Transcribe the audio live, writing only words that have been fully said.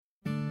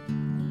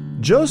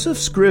Joseph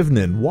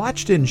Scrivener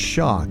watched in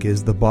shock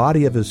as the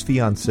body of his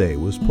fiancée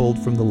was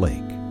pulled from the lake.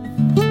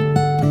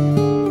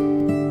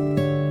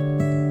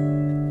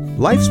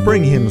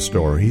 Lifespring Hymn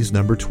Stories,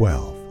 number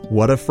 12.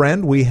 What a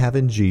Friend We Have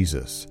in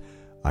Jesus.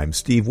 I'm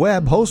Steve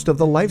Webb, host of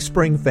the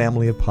Lifespring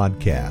family of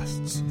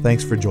podcasts.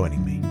 Thanks for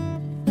joining me.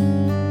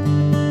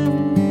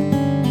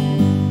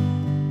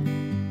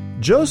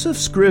 Joseph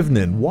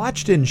Scrivener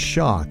watched in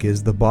shock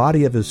as the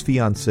body of his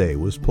fiancée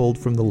was pulled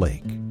from the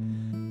lake.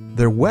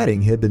 Their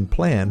wedding had been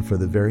planned for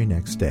the very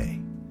next day.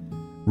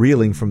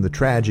 Reeling from the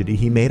tragedy,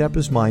 he made up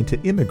his mind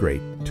to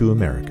immigrate to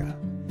America.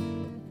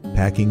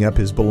 Packing up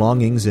his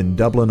belongings in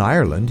Dublin,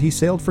 Ireland, he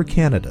sailed for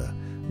Canada,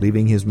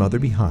 leaving his mother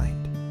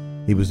behind.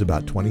 He was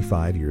about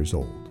 25 years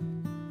old.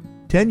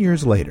 10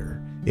 years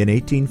later, in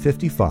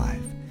 1855,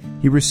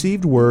 he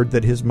received word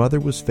that his mother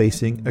was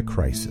facing a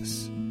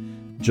crisis.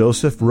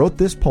 Joseph wrote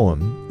this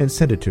poem and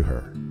sent it to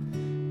her.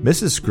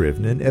 Mrs.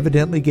 Scrivener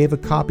evidently gave a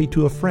copy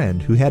to a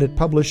friend who had it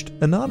published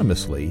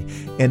anonymously,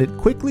 and it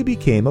quickly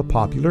became a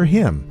popular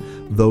hymn,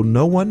 though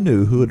no one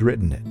knew who had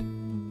written it.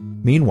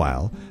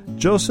 Meanwhile,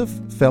 Joseph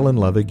fell in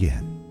love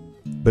again.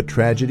 But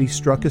tragedy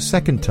struck a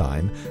second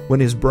time when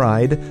his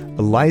bride,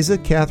 Eliza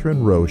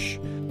Catherine Roche,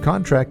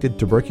 contracted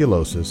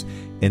tuberculosis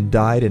and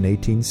died in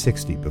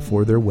 1860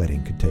 before their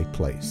wedding could take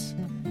place.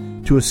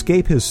 To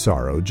escape his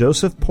sorrow,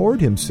 Joseph poured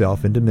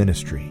himself into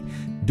ministry,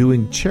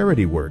 doing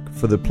charity work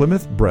for the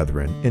Plymouth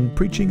Brethren and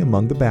preaching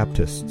among the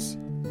Baptists.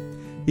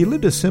 He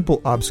lived a simple,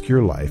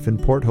 obscure life in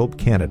Port Hope,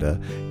 Canada,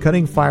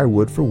 cutting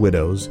firewood for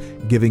widows,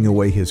 giving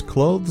away his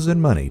clothes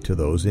and money to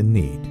those in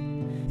need.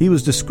 He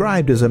was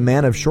described as a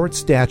man of short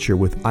stature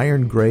with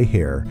iron gray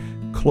hair,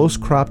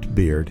 close-cropped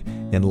beard,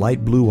 and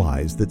light blue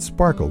eyes that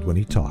sparkled when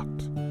he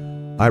talked.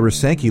 Ira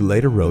Sankey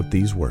later wrote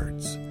these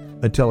words,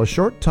 "Until a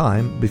short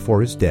time before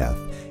his death,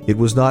 it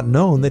was not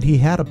known that he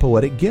had a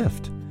poetic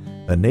gift.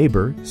 A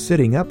neighbor,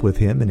 sitting up with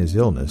him in his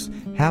illness,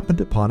 happened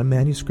upon a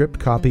manuscript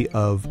copy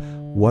of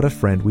What a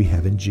Friend We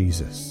Have in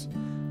Jesus.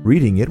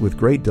 Reading it with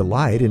great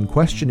delight and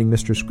questioning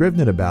Mr.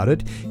 Scrivener about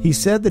it, he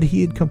said that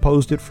he had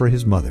composed it for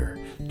his mother,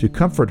 to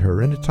comfort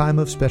her in a time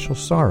of special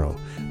sorrow,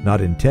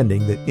 not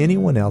intending that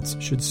anyone else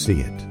should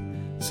see it.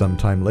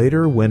 Sometime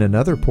later, when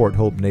another Port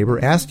Hope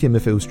neighbor asked him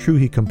if it was true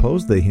he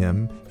composed the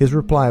hymn, his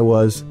reply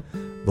was,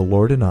 'The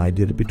Lord and I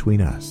did it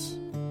between us.'"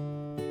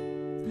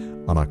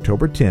 On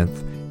October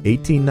 10th,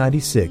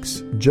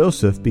 1896,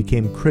 Joseph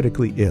became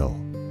critically ill.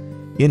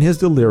 In his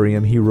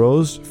delirium, he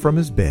rose from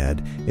his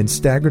bed and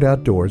staggered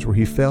outdoors, where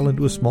he fell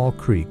into a small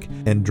creek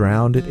and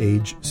drowned at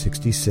age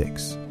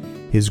 66.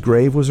 His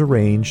grave was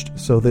arranged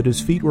so that his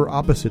feet were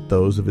opposite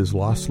those of his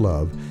lost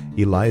love,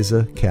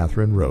 Eliza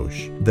Catherine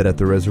Roche, that at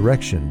the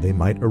resurrection they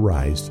might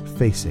arise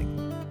facing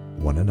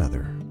one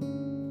another.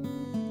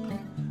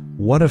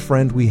 What a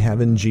friend we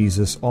have in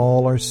Jesus,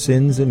 all our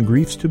sins and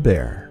griefs to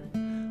bear.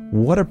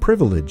 What a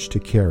privilege to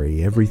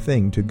carry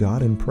everything to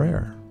God in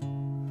prayer.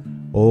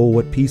 Oh,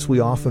 what peace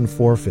we often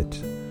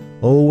forfeit.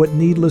 Oh, what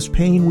needless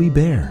pain we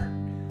bear.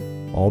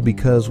 All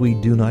because we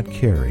do not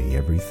carry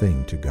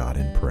everything to God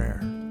in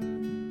prayer.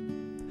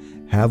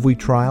 Have we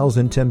trials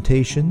and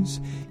temptations?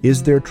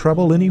 Is there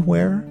trouble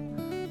anywhere?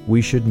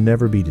 We should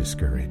never be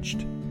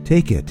discouraged.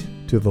 Take it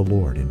to the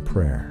Lord in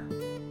prayer.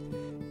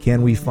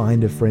 Can we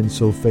find a friend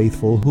so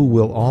faithful who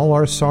will all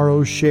our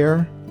sorrows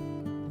share?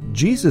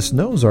 Jesus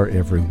knows our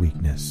every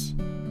weakness.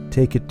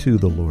 Take it to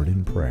the Lord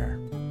in prayer.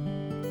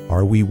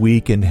 Are we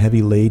weak and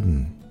heavy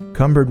laden,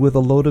 cumbered with a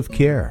load of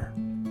care?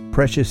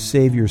 Precious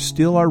Savior,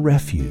 still our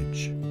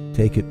refuge.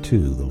 Take it to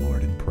the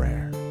Lord in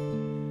prayer.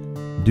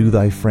 Do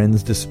thy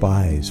friends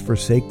despise,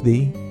 forsake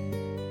thee?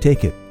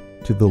 Take it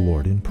to the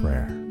Lord in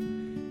prayer.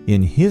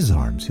 In his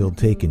arms he'll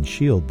take and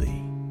shield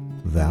thee.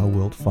 Thou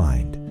wilt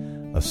find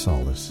a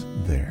solace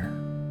there.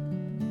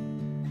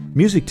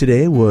 Music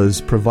today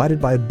was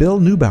provided by Bill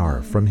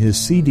Neubauer from his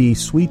CD,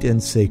 Sweet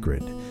and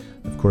Sacred.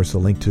 Of course, a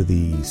link to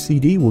the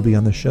CD will be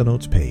on the show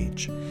notes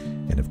page.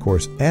 And of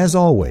course, as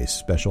always,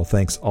 special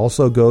thanks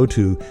also go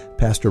to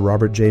Pastor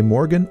Robert J.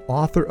 Morgan,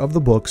 author of the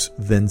books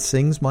Then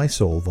Sings My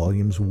Soul,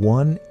 Volumes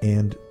 1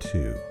 and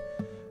 2.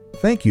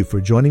 Thank you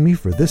for joining me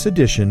for this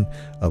edition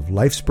of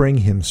Lifespring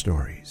Hymn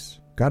Stories.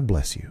 God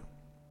bless you.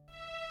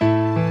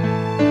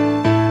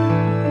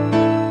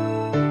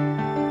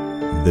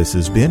 This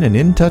has been an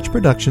In Touch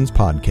Productions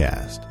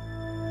podcast.